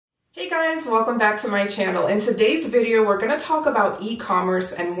Guys, welcome back to my channel. In today's video, we're going to talk about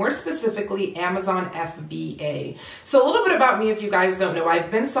e-commerce and more specifically Amazon FBA. So a little bit about me, if you guys don't know,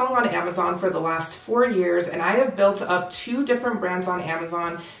 I've been selling on Amazon for the last 4 years and I have built up 2 different brands on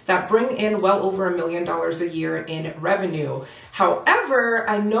Amazon that bring in well over $1 million a year in revenue. However,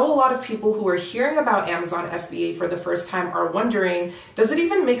 I know a lot of people who are hearing about Amazon FBA for the first time are wondering, does it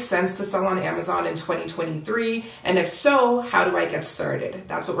even make sense to sell on Amazon in 2023? And if so, how do I get started?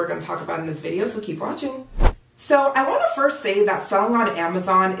 That's what we're going to talk about in this video, so keep watching. So I want to first say that selling on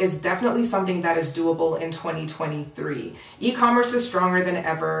Amazon is definitely something that is doable in 2023. E-commerce is stronger than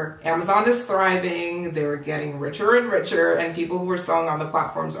ever. Amazon is thriving. They're getting richer and richer, and people who are selling on the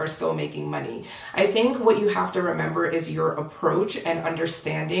platforms are still making money. I think what you have to remember is your approach and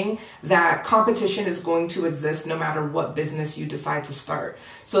understanding that competition is going to exist no matter what business you decide to start.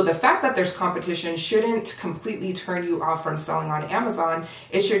 So the fact that there's competition shouldn't completely turn you off from selling on Amazon.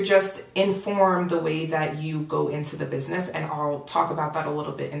 It should just inform the way that you go into the business, and I'll talk about that a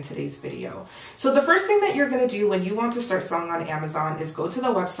little bit in today's video. So the first thing that you're going to do when you want to start selling on Amazon is go to the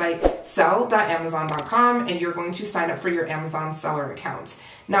website sell.amazon.com and you're going to sign up for your Amazon seller account.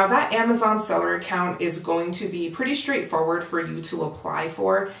 Now that Amazon seller account is going to be pretty straightforward for you to apply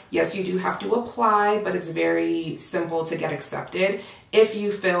for. Yes, you do have to apply, but it's very simple to get accepted if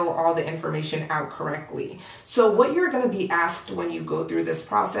you fill all the information out correctly. So what you're going to be asked when you go through this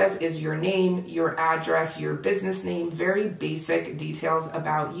process is your name, your address, your business name, very basic details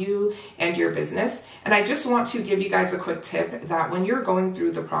about you and your business. And I just want to give you guys a quick tip that when you're going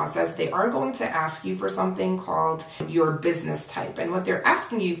through the process, they are going to ask you for something called your business type. And what they're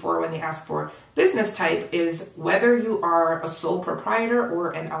asking you for when they ask for business type is whether you are a sole proprietor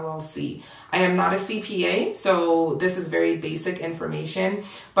or an LLC. I am not a CPA, so this is very basic information.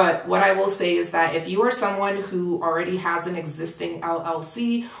 But what I will say is that if you are someone who already has an existing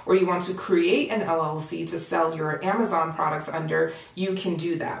LLC or you want to create an LLC to sell your Amazon products under, you can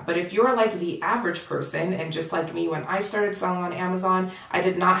do that. But if you're like the average person, and just like me, when I started selling on Amazon, I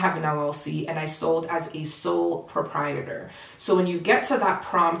did not have an LLC and I sold as a sole proprietor. So when you get to that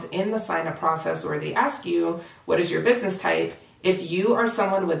prompt in the sign up process where they ask you, what is your business type? If you are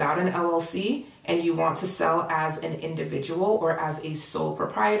someone without an LLC and you want to sell as an individual or as a sole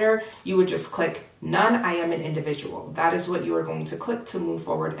proprietor, you would just click none, I am an individual. That is what you are going to click to move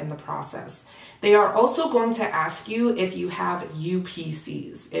forward in the process. They are also going to ask you if you have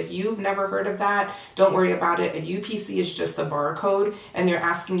UPCs. If you've never heard of that, don't worry about it. A UPC is just a barcode, and they're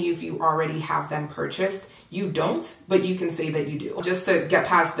asking you if you already have them purchased. You don't, but you can say that you do. Just to get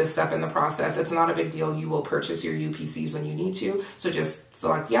past this step in the process, it's not a big deal. You will purchase your UPCs when you need to. So just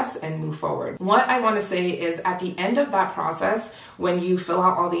select yes and move forward. What I want to say is at the end of that process, when you fill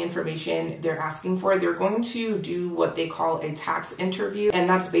out all the information they're asking for, they're going to do what they call a tax interview. And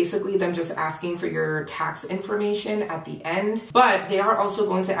that's basically them just asking for your tax information at the end. But they are also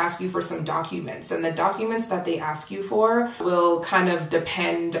going to ask you for some documents. And the documents that they ask you for will kind of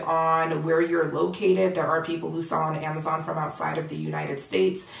depend on where you're located. There are people who sell on Amazon from outside of the United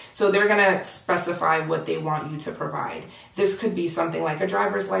States. So they're going to specify what they want you to provide. This could be something like a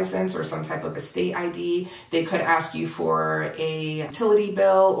driver's license or some type of a state ID. They could ask you for a utility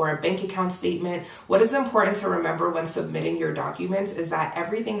bill or a bank account statement. What is important to remember when submitting your documents is that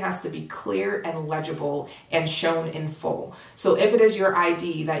everything has to be clear and legible and shown in full. So if it is your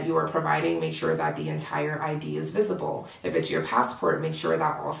ID that you are providing, make sure that the entire ID is visible. If it's your passport, make sure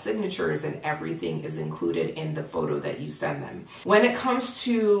that all signatures and everything is included in the photo that you send them. When it comes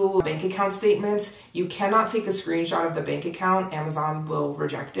to bank account statements, you cannot take a screenshot of the bank account. Amazon will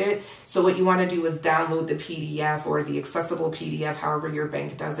reject it. So what you want to do is download the PDF or the accessible PDF, however your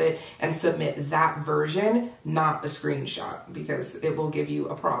bank does it, and submit that version, not a screenshot, because it will give you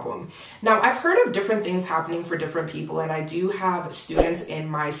a problem. Now, I've heard of different things happening for different people, and I do have students in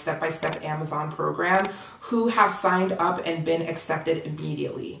my step-by-step Amazon program who have signed up and been accepted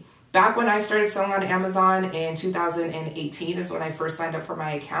immediately. Back when I started selling on Amazon in 2018 is when I first signed up for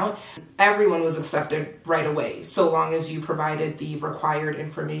my account. Everyone was accepted right away, so long as you provided the required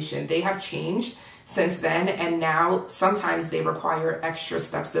information. They have changed since then, and now sometimes they require extra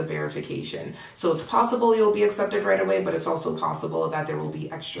steps of verification. So it's possible you'll be accepted right away, but it's also possible that there will be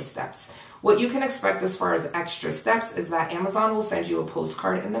extra steps. What you can expect as far as extra steps is that Amazon will send you a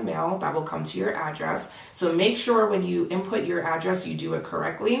postcard in the mail that will come to your address. So make sure when you input your address, you do it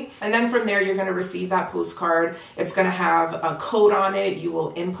correctly. And then from there, you're going to receive that postcard. It's going to have a code on it. You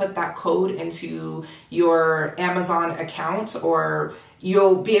will input that code into your Amazon account, or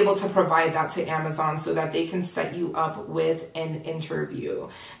you'll be able to provide that to Amazon so that they can set you up with an interview.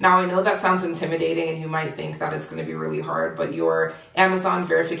 Now, I know that sounds intimidating and you might think that it's going to be really hard, but your Amazon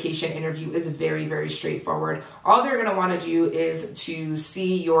verification interview is very, very straightforward. All they're going to want to do is to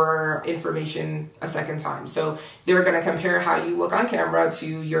see your information a second time. So they're going to compare how you look on camera to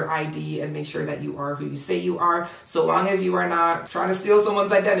your ID and make sure that you are who you say you are. So long as you are not trying to steal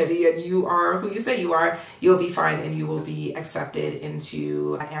someone's identity and you are who you say you are, you'll be fine and you will be accepted into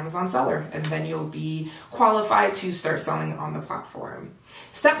Amazon seller, and then you'll be qualified to start selling on the platform.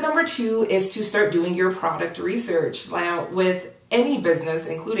 Step number 2 is to start doing your product research. Now, with any business,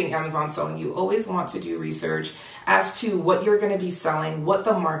 including Amazon selling, you always want to do research as to what you're going to be selling, what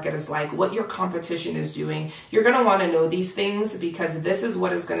the market is like, what your competition is doing. You're going to want to know these things because this is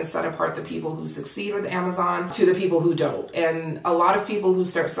what is going to set apart the people who succeed with Amazon to the people who don't. And a lot of people who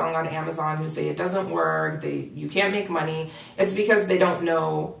start selling on Amazon who say it doesn't work, you can't make money, it's because they don't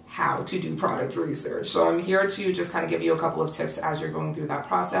know how to do product research. So I'm here to just kind of give you a couple of tips as you're going through that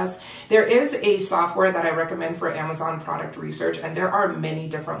process. There is a software that I recommend for Amazon product research, and there are many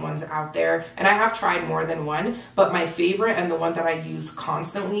different ones out there, and I have tried more than one, but my favorite and the one that I use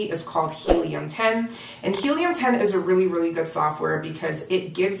constantly is called Helium 10. And Helium 10 is a really, really good software because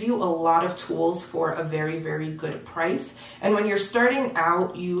it gives you a lot of tools for a very, very good price. And when you're starting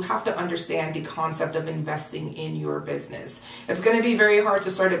out, you have to understand the concept of investing in your business. It's going to be very hard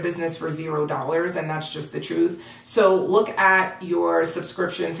to start a business for $0, and that's just the truth. So look at your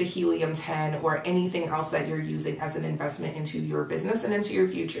subscription to Helium 10 or anything else that you're using as an investment into your business and into your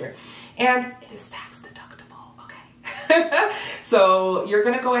future. And it is tax deductible, okay? So you're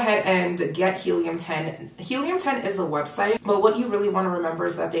going to go ahead and get Helium 10. Helium 10 is a website, but what you really want to remember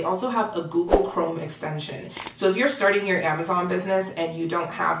is that they also have a Google Chrome extension. So if you're starting your Amazon business and you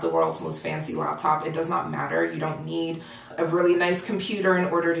don't have the world's most fancy laptop, it does not matter. You don't need a really nice computer in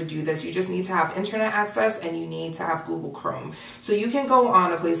order to do this. You just need to have internet access and you need to have Google Chrome. So you can go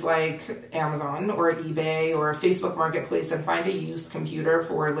on a place like Amazon or eBay or Facebook Marketplace and find a used computer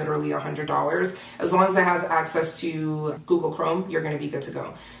for literally $100. As long as it has access to Google Chrome, you're going to be good to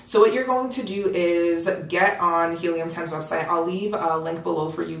go. So what you're going to do is get on Helium 10's website. I'll leave a link below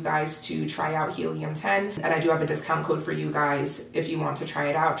for you guys to try out Helium 10. And I do have a discount code for you guys if you want to try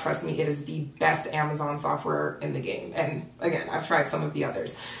it out. Trust me, it is the best Amazon software in the game. And again, I've tried some of the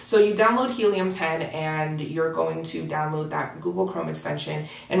others. So you download Helium 10 and you're going to download that Google Chrome extension.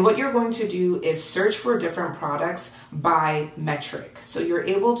 And what you're going to do is search for different products by metric. So you're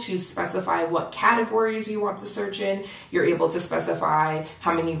able to specify what categories you want to search in. You're able to specify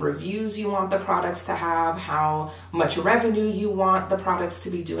how many reviews you want the products to have, how much revenue you want the products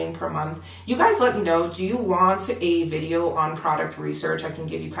to be doing per month. You guys let me know, do you want a video on product research? I can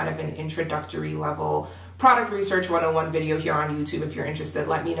give you kind of an introductory level product research 101 video here on YouTube. If you're interested,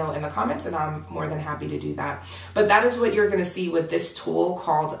 let me know in the comments and I'm more than happy to do that. But that is what you're going to see with this tool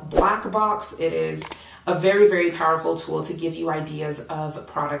called Black Box. It is a very, very powerful tool to give you ideas of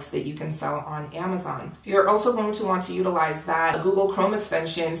products that you can sell on Amazon. You're also going to want to utilize that Google Chrome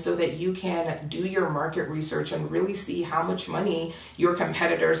extension so that you can do your market research and really see how much money your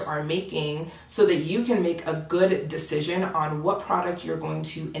competitors are making so that you can make a good decision on what product you're going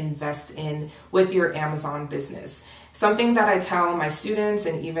to invest in with your Amazon business. Something that I tell my students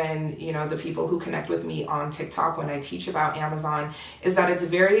and even, the people who connect with me on TikTok when I teach about Amazon is that it's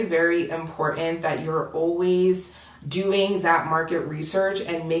very, very important that you're always doing that market research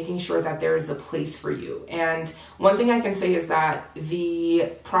and making sure that there is a place for you. And one thing I can say is that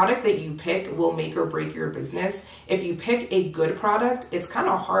the product that you pick will make or break your business. If you pick a good product, it's kind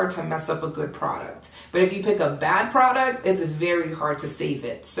of hard to mess up a good product. But if you pick a bad product, it's very hard to save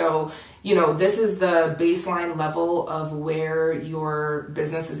it. So, this is the baseline level of where your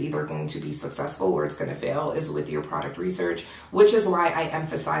business is either going to be successful or it's going to fail is with your product research, which is why I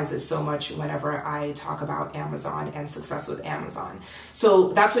emphasize it so much whenever I talk about Amazon and success with Amazon.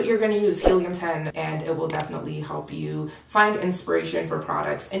 So that's what you're going to use, Helium 10, and it will definitely help you find inspiration for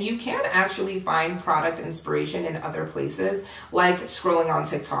products. And you can actually find product inspiration in other places, like scrolling on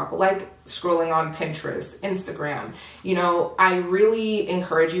TikTok, like scrolling on Pinterest, Instagram. I really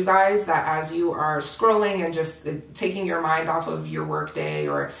encourage you guys that as you are scrolling and just taking your mind off of your workday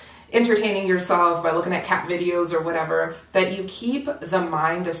or entertaining yourself by looking at cat videos or whatever, that you keep the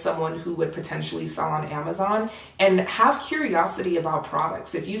mind of someone who would potentially sell on Amazon and have curiosity about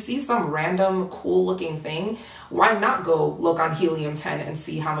products. If you see some random cool looking thing, why not go look on Helium 10 and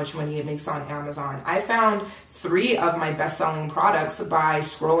see how much money it makes on Amazon? I found 3 of my best-selling products by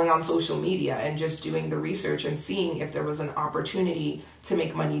scrolling on social media and just doing the research and seeing if there was an opportunity to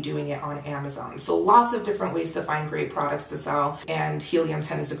make money doing it on Amazon. So lots of different ways to find great products to sell, and Helium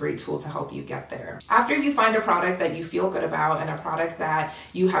 10 is a great tool to help you get there. After you find a product that you feel good about and a product that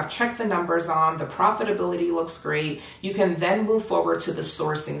you have checked the numbers on, the profitability looks great, you can then move forward to the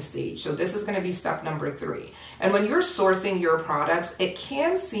sourcing stage. So this is going to be step number 3. And when you're sourcing your products, it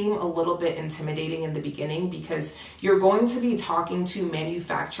can seem a little bit intimidating in the beginning because you're going to be talking to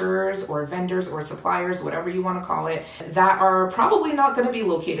manufacturers or vendors or suppliers, whatever you want to call it, that are probably not going to be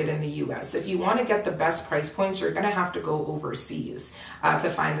located in the US. If you want to get the best price points, you're going to have to go overseas to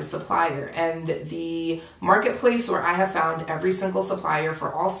find a supplier. And the marketplace where I have found every single supplier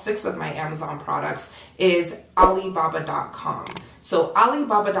for all 6 of my Amazon products is Alibaba.com. So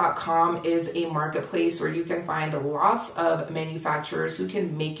Alibaba.com is a marketplace where you can find lots of manufacturers who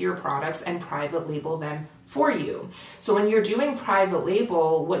can make your products and private label them for you. So when you're doing private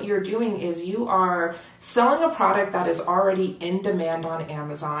label, what you're doing is you are selling a product that is already in demand on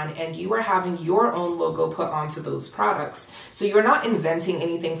Amazon, and you are having your own logo put onto those products. So you're not inventing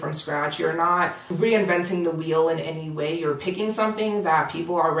anything from scratch. You're not reinventing the wheel in any way. You're picking something that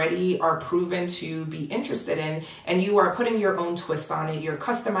people already are proven to be interested in, and you are putting your own twist on it. You're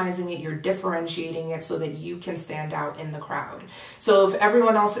customizing it. You're differentiating it so that you can stand out in the crowd. So if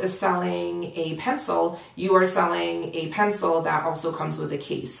everyone else is selling a pencil, you are selling a pencil that also comes with a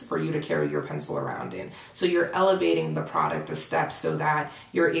case for you to carry your pencil around in. So you're elevating the product a step so that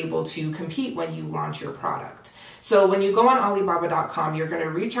you're able to compete when you launch your product. So when you go on Alibaba.com, you're going to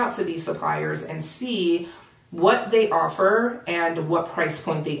reach out to these suppliers and see what they offer and what price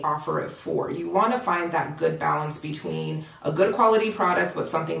point they offer it for. You want to find that good balance between a good quality product but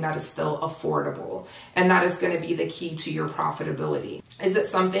something that is still affordable. And that is going to be the key to your profitability. Is it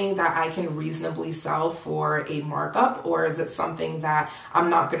something that I can reasonably sell for a markup, or is it something that I'm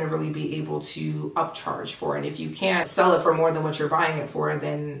not going to really be able to upcharge for? And if you can't sell it for more than what you're buying it for,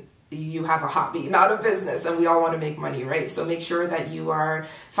 then you have a hobby, not a business, and we all want to make money, right? So make sure that you are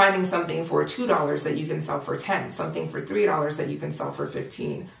finding something for $2 that you can sell for 10, something for $3 that you can sell for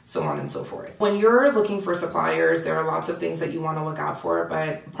 15, so on and so forth. When you're looking for suppliers, there are lots of things that you want to look out for,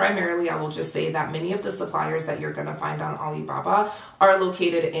 but primarily I will just say that many of the suppliers that you're going to find on Alibaba are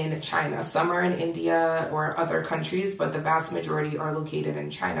located in China. Some are in India or other countries, but the vast majority are located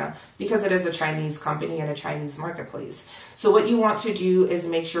in China because it is a Chinese company and a Chinese marketplace. So what you want to do is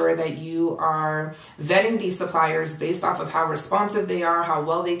make sure that you are vetting these suppliers based off of how responsive they are, how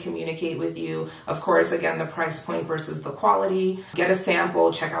well they communicate with you. Of course, again, the price point versus the quality. Get a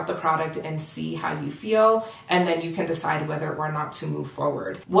sample, check out the product and see how you feel, and then you can decide whether or not to move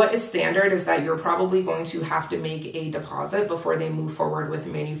forward. What is standard is that you're probably going to have to make a deposit before they move forward with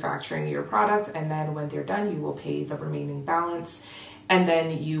manufacturing your product, and then when they're done, you will pay the remaining balance, and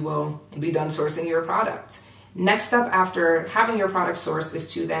then you will be done sourcing your product. Next step after having your product sourced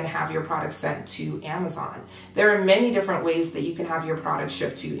is to then have your product sent to Amazon. There are many different ways that you can have your product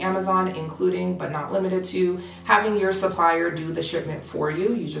shipped to Amazon, including but not limited to having your supplier do the shipment for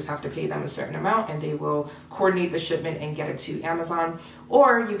you. You just have to pay them a certain amount and they will coordinate the shipment and get it to Amazon.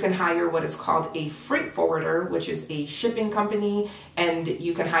 Or you can hire what is called a freight forwarder, which is a shipping company, and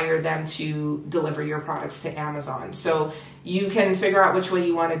you can hire them to deliver your products to Amazon. So you can figure out which way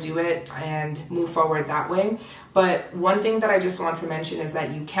you want to do it and move forward that way. But one thing that I just want to mention is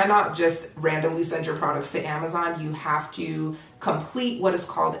that you cannot just randomly send your products to Amazon. You have to complete what is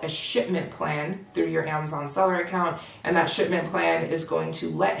called a shipment plan through your Amazon seller account. And that shipment plan is going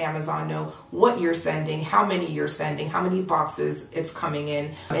to let Amazon know what you're sending, how many you're sending, how many boxes it's coming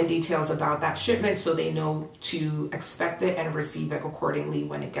in, and details about that shipment so they know to expect it and receive it accordingly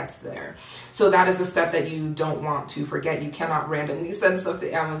when it gets there. So that is a step that you don't want to forget. You cannot randomly send stuff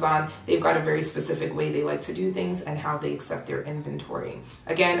to Amazon. They've got a very specific way they like to do things and how they accept their inventory.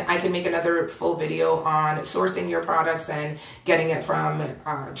 Again, I can make another full video on sourcing your products and getting it from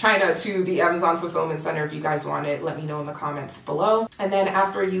China to the Amazon Fulfillment Center. If you guys want it, let me know in the comments below. And then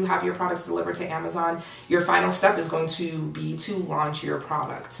after you have your products delivered to Amazon, your final step is going to be to launch your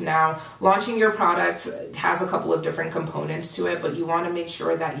product. Now, launching your product has a couple of different components to it, but you want to make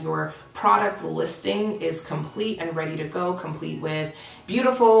sure that your product listing is complete and ready to go, complete with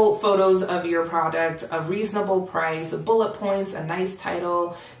beautiful photos of your product, a reasonable price, bullet points, a nice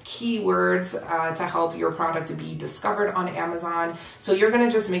title, keywords to help your product to be discovered on Amazon. Amazon. So you're going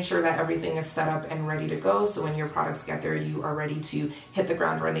to just make sure that everything is set up and ready to go. So when your products get there, you are ready to hit the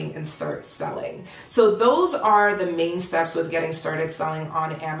ground running and start selling. So those are the main steps with getting started selling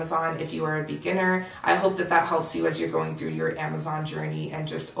on Amazon. If you are a beginner, I hope that that helps you as you're going through your Amazon journey. And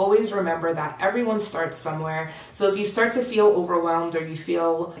just always remember that everyone starts somewhere. So if you start to feel overwhelmed or you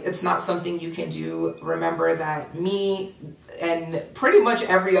feel it's not something you can do, remember that me and pretty much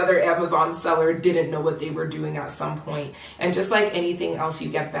every other Amazon seller didn't know what they were doing at some point. And just like anything else, you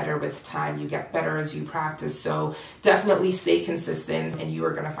get better with time. You get better as you practice. So definitely stay consistent and you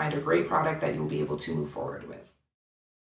are going to find a great product that you'll be able to move forward with.